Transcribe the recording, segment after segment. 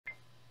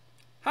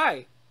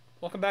Hi,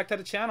 welcome back to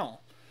the channel.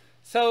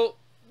 So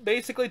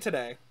basically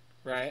today,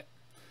 right,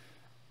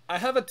 I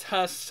have a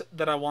test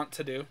that I want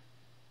to do.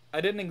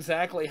 I didn't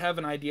exactly have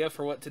an idea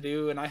for what to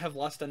do, and I have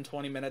less than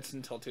 20 minutes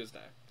until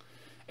Tuesday.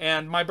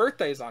 And my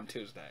birthday's on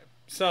Tuesday.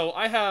 So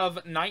I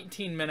have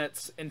 19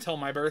 minutes until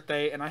my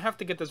birthday, and I have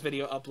to get this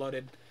video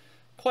uploaded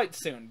quite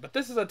soon. But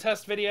this is a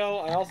test video.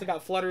 I also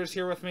got Flutters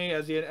here with me.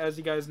 As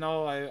you guys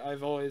know,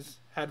 I've always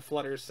had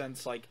Flutters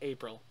since like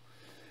April.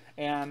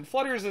 And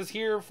Flutters is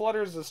here,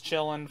 Flutters is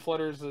chilling,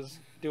 Flutters is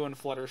doing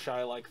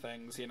Fluttershy-like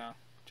things, you know.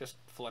 Just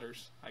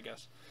Flutters, I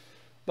guess.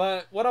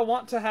 But what I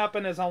want to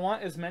happen is I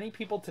want as many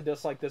people to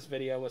dislike this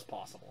video as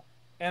possible.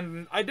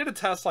 And I did a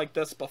test like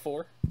this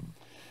before.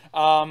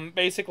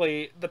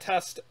 Basically, the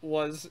test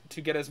was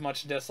to get as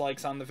much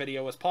dislikes on the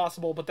video as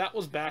possible, but that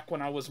was back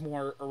when I was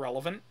more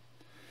irrelevant.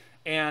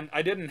 And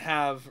I didn't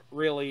have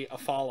really a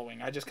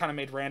following. I just kind of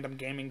made random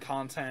gaming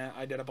content.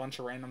 I did a bunch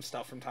of random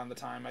stuff from time to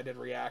time. I did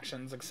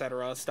reactions,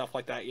 etc., stuff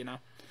like that, you know.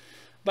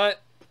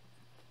 But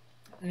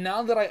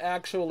now that I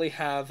actually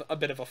have a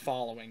bit of a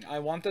following, I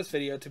want this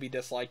video to be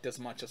disliked as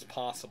much as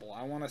possible.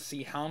 I want to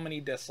see how many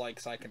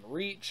dislikes I can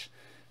reach,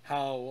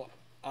 how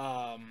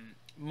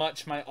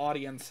much my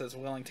audience is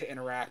willing to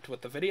interact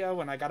with the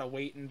video, and I gotta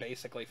wait and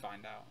basically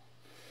find out.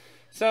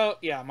 So,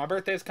 yeah, my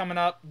birthday's coming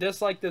up.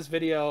 Dislike this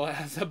video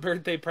as a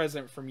birthday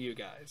present from you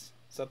guys.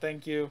 So,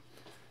 thank you.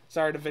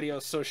 Sorry the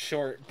video's so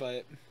short,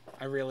 but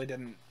I really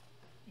didn't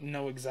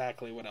know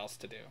exactly what else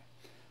to do.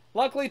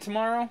 Luckily,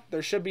 tomorrow,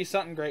 there should be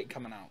something great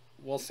coming out.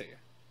 We'll see.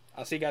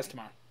 I'll see you guys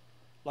tomorrow.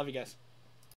 Love you guys.